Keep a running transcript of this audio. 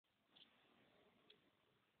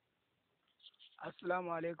Assalamu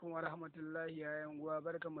alaikum wa rahmatullahi ya yan uwa,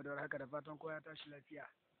 barkanmu da warhaka da fatan kowa ya tashi lafiya.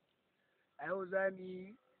 A yau za mu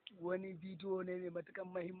yi wani bidiyo ne mai matukan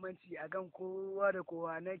mahimmanci akan kowa da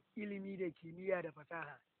kowa na ilimi da kimiyya da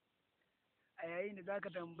fasaha. A yayin da zaka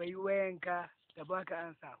tambayi wayanka da baka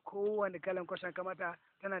ansa, kowane kalan kwashen ka mata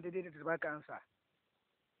tana daidai da baka ansa.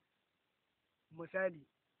 Misali,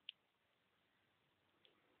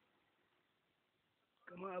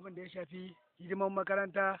 kamar abin da ya shafi hidiman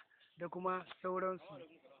makaranta da kuma sauransu.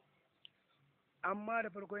 Amma da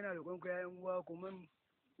farko yana roƙon ku yayan uwa ku min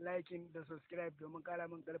liking da subscribe domin ƙara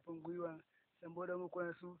min ƙarfin gwiwa saboda muku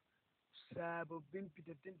wasu sababbin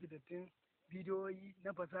fitattun bidiyoyi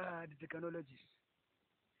na fasaha da technologies.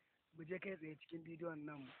 Mu je kai tsaye cikin bidiyon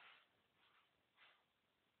nan.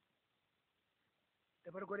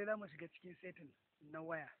 Da farko dai za mu shiga cikin setting na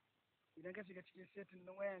waya. Idan ka shiga cikin setting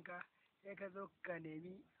na wayanka sai ka zo ka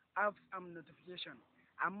nemi apps and notification.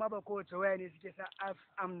 Amma ba kowace waya ne suke sa apps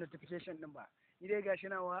and notification din ba. Ni dai gashi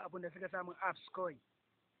nawa abin da suka samun apps kawai.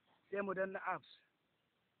 Sai mu danna apps.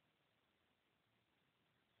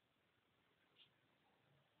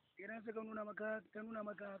 Idan suka nuna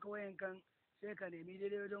maka haka wayan kan sai ka nemi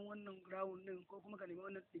daidai wajen wannan round din ko kuma ka nemi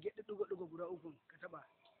wannan ɗigo guda uku ka taba.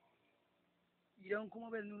 Idan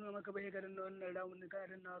kuma bai nuna maka ba sai ka danna wannan round din kana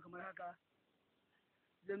dannawa kamar haka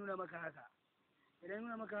zai nuna maka haka. Idan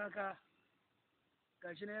nuna maka haka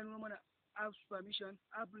gashi na ya nuna mana apps permission,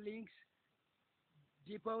 app links,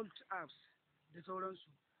 default apps da sauransu.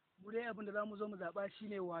 Mu dai abin da za mu zo mu zaɓa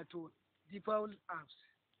shine wato default apps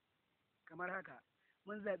kamar haka.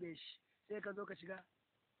 Mun zaɓe shi sai ka zo ka shiga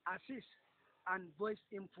assist and voice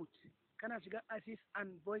input. Kana shiga assist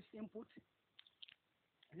and voice input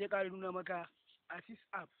zai ƙara nuna maka assist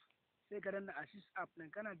app, sai ka danna assist app ɗin.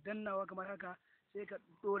 Kana dannawa kamar haka sai ka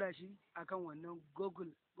ɗora shi akan wannan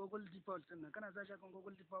Google default ɗin nan. Kana sa shi akan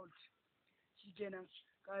Google default shikenan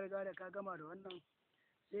ka riga da ka gama da wannan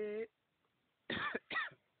sai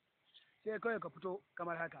sai kawai ka fito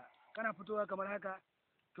kamar haka. Kana fitowa kamar haka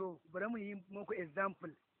to bari mu yi muku example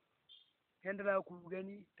yadda za ku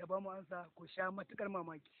gani ta ba mu ansa ku sha matukar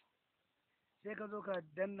mamaki. Sai ka zo ka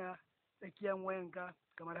danna tsakiyan wayanka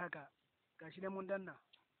kamar haka. Gashi ne mun danna.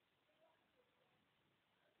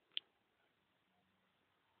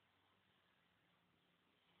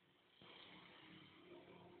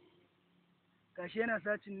 Gashi yana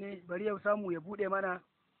sacin ne, bari ya samu ya bude mana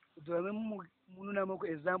domin mu nuna muku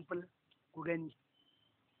example ku gani.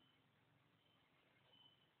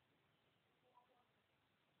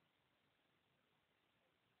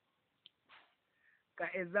 Ka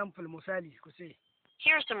example misali ku ce.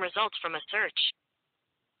 Here are some results from a search.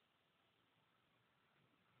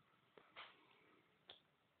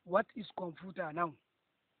 What is computer now?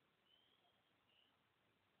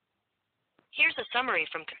 Here's a summary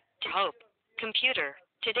from Hope. Computer.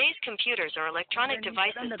 Today's computers are electronic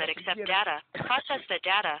devices that accept data, process the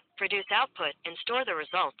data, produce output, and store the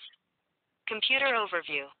results. Computer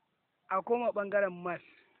overview. A koma ɓangaren math.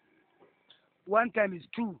 1 times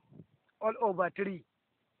 2 all over 3.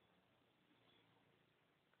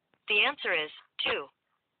 The answer is 2.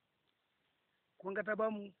 Kun ga ta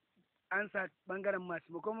bamu ansa ɓangaren math.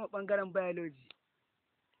 Mu koma ɓangaren biology.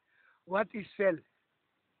 What is cell?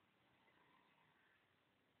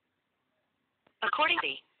 According to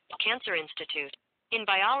the Cancer Institute, in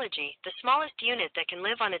biology, the smallest unit that can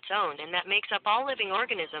live on its own and that makes up all living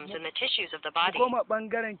organisms in the tissues of the body.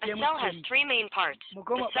 A cell has 3 main parts: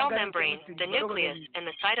 the cell membrane, the nucleus, and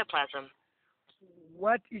the cytoplasm.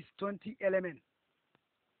 What is 20 element?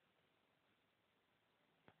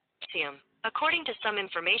 According to some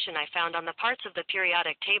information I found on the parts of the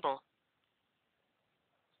periodic table.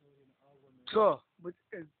 So,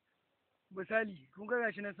 misali, kun ga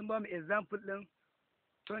gashi nan sun ba mu example ɗin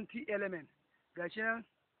 20 element. Gashi nan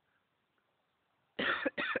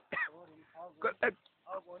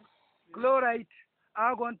chloride,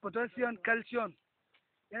 argon, potassium, calcium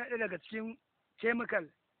yana ɗaya daga cikin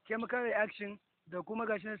chemical reaction da kuma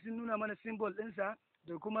gashi nan sun nuna mana symbol ɗinsa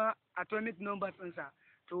da kuma atomic numbers ɗinsa.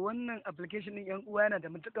 To wannan application ɗin yan uwa yana da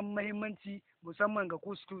matuƙar muhimmanci musamman ga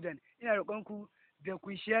ku student. Ina roƙon ku da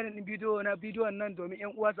ku share din bidiyon nan domin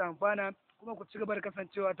yan uwa su amfana kuma ku ci gaba da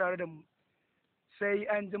kasancewa tare da mu. Sai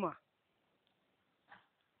an jima.